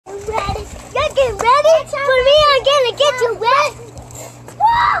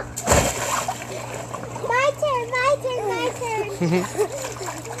My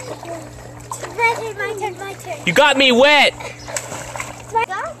turn. You got me wet. A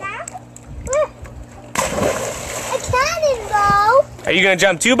cannonball. Are you gonna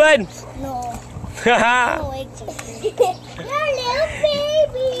jump too, bud? No. Haha. No, you're a little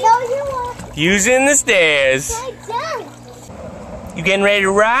baby. No, you won't. Using the stairs. I jump. You getting ready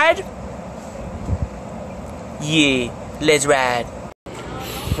to ride? Yeah, let's ride.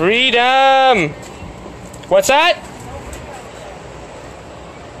 Freedom! What's that?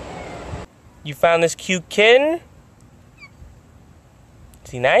 You found this cute kitten?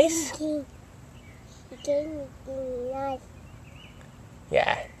 Is he nice? Nice.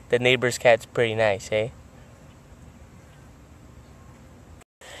 Yeah, the neighbor's cat's pretty nice, eh?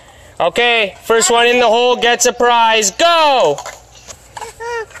 Okay, first one in the hole gets a prize. Go!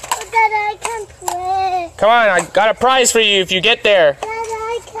 Dad, I can't play. Come on, I got a prize for you if you get there. Dad,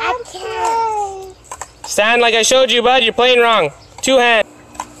 I can't play. Stand like I showed you, bud. You're playing wrong. Two hands.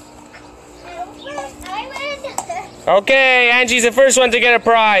 I win. Okay, Angie's the first one to get a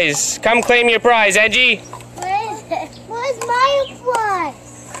prize. Come claim your prize, Angie. Where's my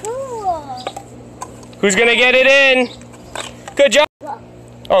prize? Cool. Who's gonna get it in? Good job.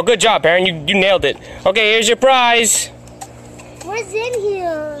 Oh, good job, Aaron. You nailed it. Okay, here's your prize. What's in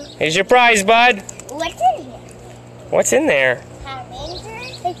here? Here's your prize, bud. What's in here? What's in there? Power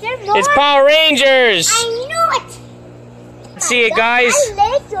Rangers? Is there more? It's Power Rangers. I knew it. See it, guys? I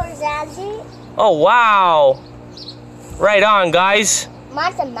like yours, Angie. Oh, wow. Right on, guys.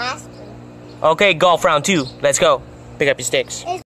 Mine's a master. Okay, golf round 2. Let's go. Pick up your sticks.